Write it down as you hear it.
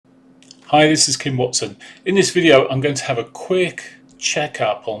Hi, this is Kim Watson. In this video I'm going to have a quick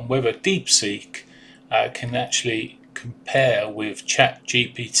checkup on whether DeepSeek can actually compare with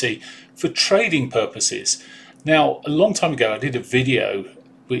ChatGPT for trading purposes. Now, a long time ago I did a video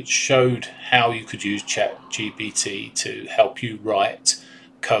which showed how you could use ChatGPT to help you write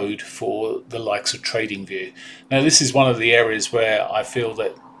code for the likes of TradingView. Now, this is one of the areas where I feel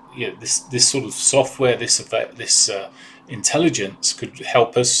that this sort of software, this intelligence could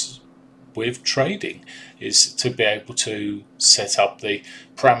help us with trading, is to be able to set up the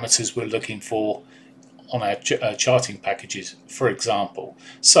parameters we're looking for on our charting packages, for example.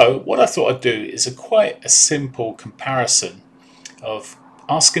 So what I thought I'd do is quite a simple comparison of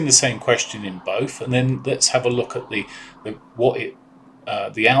asking the same question in both, and then let's have a look at the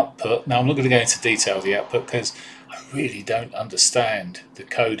output. Now, I'm not going to go into detail of the output because I really don't understand the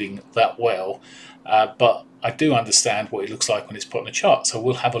coding that well, but I do understand what it looks like when it's put on a chart. So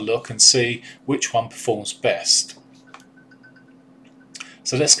we'll have a look and see which one performs best.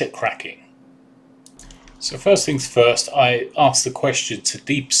 So let's get cracking. So first things first, I asked the question to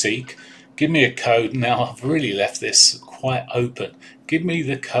DeepSeek, give me a code. Now, I've really left this quite open. Give me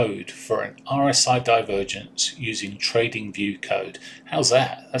the code for an RSI divergence using TradingView code. How's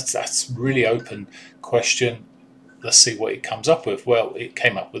that? That's a really open question. Let's see what it comes up with. Well, it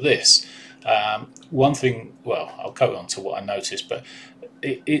came up with this. One thing, well, I'll go on to what I noticed, but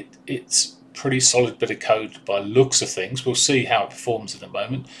it's pretty solid bit of code by looks of things. We'll see how it performs in a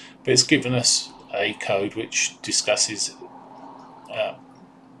moment, but it's given us a code which discusses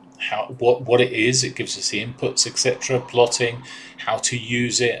what it is. It gives us the inputs, etc., plotting, how to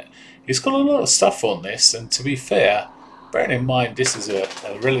use it. It's got a lot of stuff on this, and to be fair, bearing in mind this is a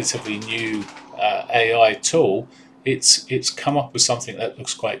relatively new AI tool, it's come up with something that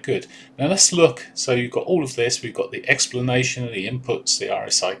looks quite good. Now let's look. So you've got all of this. We've got the explanation, the inputs, the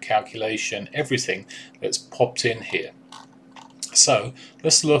RSI calculation, everything that's popped in here. So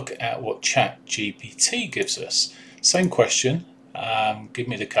let's look at what ChatGPT gives us. Same question. Give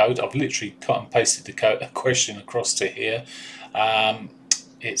me the code. I've literally cut and pasted the question across to here.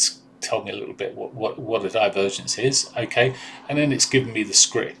 It's told me a little bit what a divergence is. Okay, and then it's given me the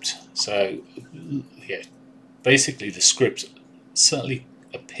script. So yeah, basically the script certainly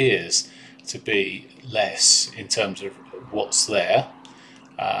appears to be less in terms of what's there.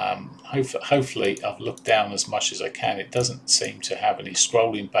 Hopefully I've looked down as much as I can. It doesn't seem to have any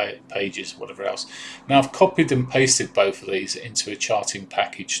scrolling pages, whatever else. Now, I've copied and pasted both of these into a charting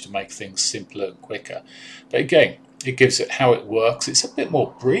package to make things simpler and quicker. But again, it gives it how it works. It's a bit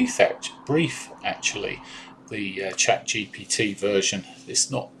more brief actually, the ChatGPT version. It's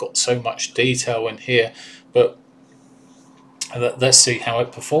not got so much detail in here, but let's see how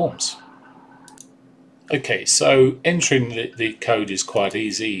it performs. Okay, so entering the code is quite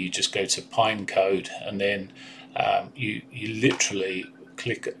easy. You just go to Pinecode, and then you literally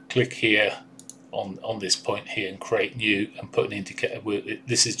click here on this point here and create new and put an indicator.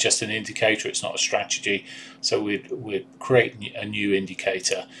 This is just an indicator, it's not a strategy. So we'd create a new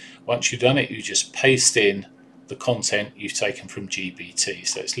indicator. Once you've done it, you just paste in the content you've taken from GPT.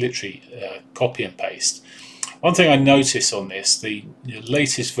 So it's literally copy and paste. One thing I notice on this, the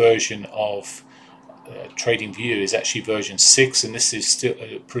latest version of TradingView is actually version 6, and this is still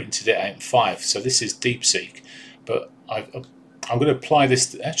printed at 8.5. So this is DeepSeek, but I'm going to apply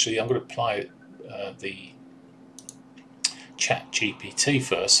this. Actually, I'm going to apply the ChatGPT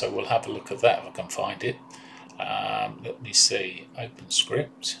first. So we'll have a look at that if I can find it. Let me see.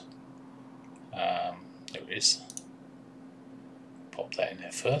 Pinescript. There it is. Pop that in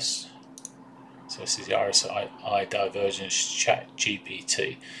there first. So this is the RSI divergence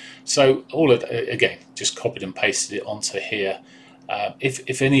ChatGPT. So all of again, just copied and pasted it onto here.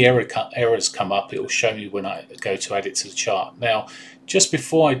 If any errors come up, it will show me when I go to add it to the chart. Now, just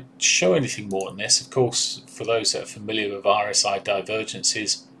before I show anything more on this, of course, for those that are familiar with RSI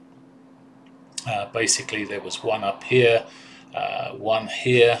divergences, basically there was one up here, one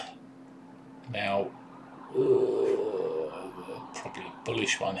here. Now, probably a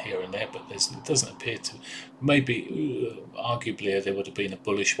bullish one here and there, but it doesn't appear to. Maybe arguably there would have been a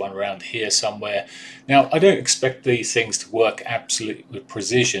bullish one around here somewhere. Now, I don't expect these things to work absolutely with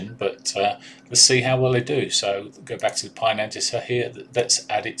precision, but let's see how well they do. So go back to the Pine editor here. Let's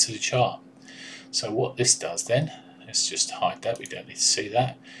add it to the chart. So what this does then, let's just hide that, we don't need to see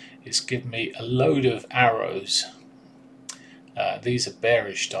that, is give me a load of arrows. These are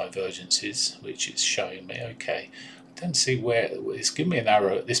bearish divergences, which it's showing me. Okay, I don't see where it's giving me an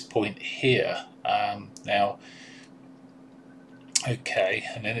arrow at this point here. Now, okay,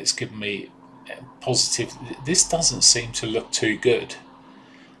 and then it's given me positive. This doesn't seem to look too good.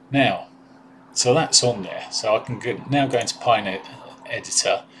 Now, So that's on there. So I can now go into Pine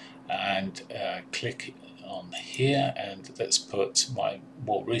Editor and click on here, and let's put my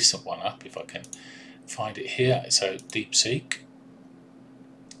more recent one up if I can find it here. So deepseek,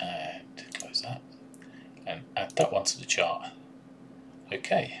 and close that and add that one to the chart.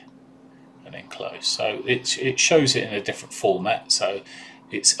 Okay, and then close. So it shows it in a different format. So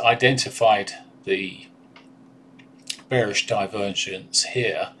it's identified the bearish divergence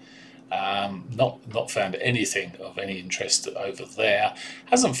here. Not found anything of any interest over there.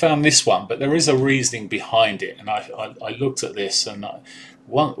 Hasn't found this one, but there is a reasoning behind it. And I looked at this, and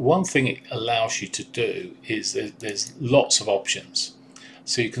one thing it allows you to do is there's lots of options.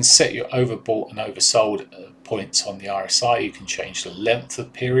 So you can set your overbought and oversold points on the RSI. You can change the length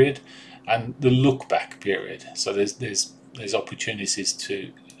of period and the look back period. So there's opportunities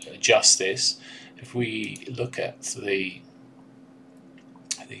to adjust this. If we look at the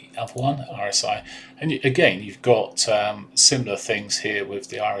other one, RSI, and again you've got similar things here with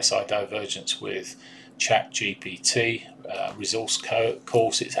the RSI divergence with ChatGPT resource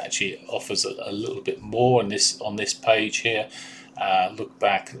course. It actually offers a little bit more on this page here. Look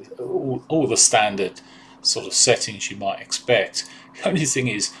back, all the standard sort of settings you might expect. The only thing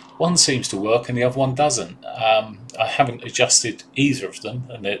is, one seems to work and the other one doesn't. I haven't adjusted either of them,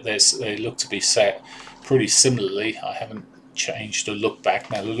 and they look to be set pretty similarly. I haven't changed the look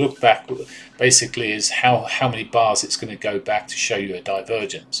back. Now the look back basically is how many bars it's going to go back to show you a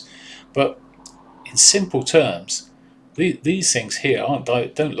divergence. But in simple terms, these things here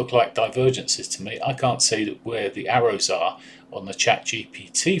don't look like divergences to me. I can't see where the arrows are on the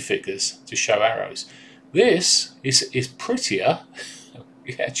ChatGPT figures to show arrows. This is prettier.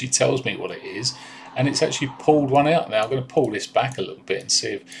 It actually tells me what it is, and it's actually pulled one out. Now I'm going to pull this back a little bit and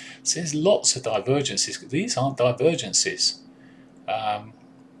see if there's lots of divergences. These aren't divergences.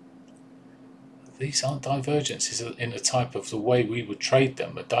 These aren't divergences in the type of the way we would trade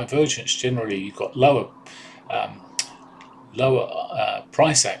them. A divergence, generally you've got lower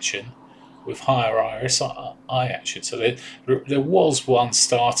price action with higher RSI action. So there was one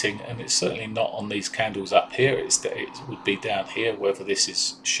starting, and it's certainly not on these candles up here. It would be down here. Whether this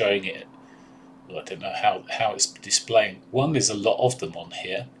is showing it, well, I don't know how it's displaying. One, there's a lot of them on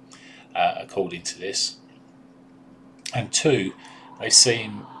here, according to this, and two, they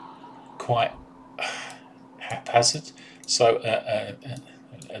seem quite haphazard. So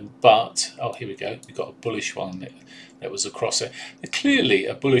but oh, here we go, we've got a bullish one that was across there. There's clearly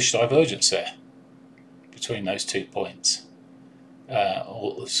a bullish divergence there between those 2 points,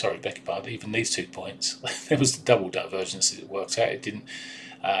 or sorry, beg your pardon, even these 2 points. There was the double divergence as it worked out. It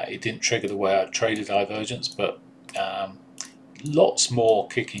didn't trigger the way I traded divergence, but lots more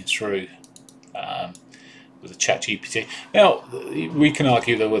kicking through with the ChatGPT. Now we can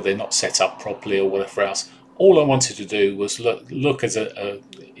argue that they're not set up properly or whatever else. All I wanted to do was look as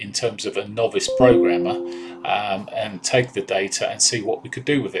in terms of a novice programmer, and take the data and see what we could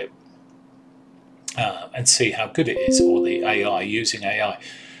do with it, and see how good it is, or the AI, using AI.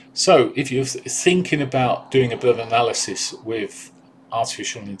 So if you're thinking about doing a bit of analysis with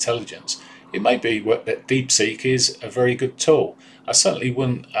artificial intelligence, it may be that deepseek is a very good tool. I certainly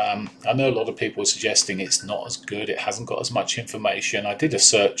wouldn't. I know a lot of people are suggesting it's not as good, it hasn't got as much information. I did a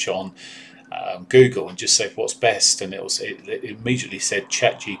search on Google and just said what's best, and it immediately said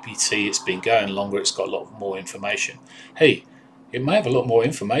ChatGPT. It's been going longer, it's got a lot more information. Hey, it may have a lot more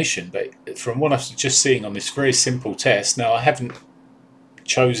information, but from what I'm just seeing on this very simple test, now I haven't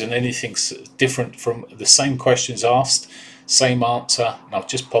chosen anything different from the same questions asked, same answer, and I've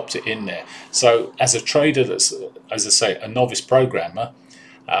just popped it in there. So as a trader that's, as I say, a novice programmer,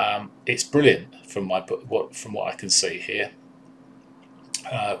 it's brilliant from what I can see here.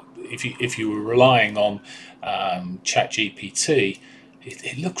 If you were relying on ChatGPT,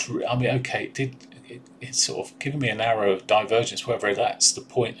 it looks, I mean, okay, it's sort of given me an arrow of divergence, whether that's the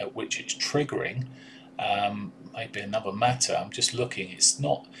point at which it's triggering, maybe another matter. I'm just looking, it's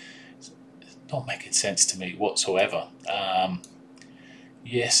not making sense to me whatsoever.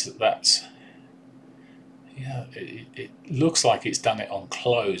 Yes, that's, yeah, it looks like it's done it on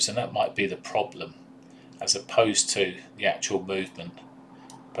close, and that might be the problem, as opposed to the actual movement.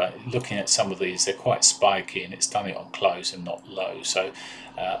 But looking at some of these, they're quite spiky, and it's done it on close and not low, so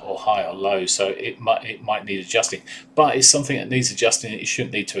or high or low. So it might need adjusting, but it's something that needs adjusting. You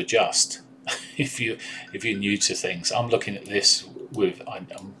shouldn't need to adjust if you're new to things. I'm looking at this with,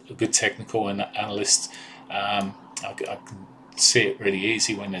 I'm a good technical analyst. I can see it really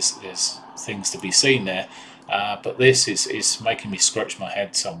easy when there's things to be seen there. But this is making me scratch my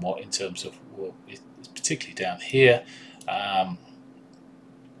head somewhat in terms of, well, it's particularly down here.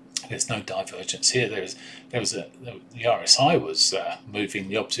 There's no divergence here. The RSI was moving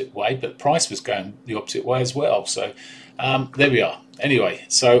the opposite way, but price was going the opposite way as well. So there we are. Anyway,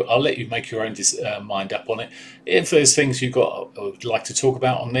 so I'll let you make your own mind up on it. If there's things you've got would like to talk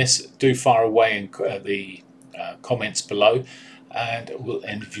about on this, do fire away in the comments below. And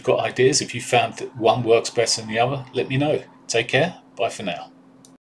if you've got ideas, if you found that one works better than the other, let me know. Take care. Bye for now.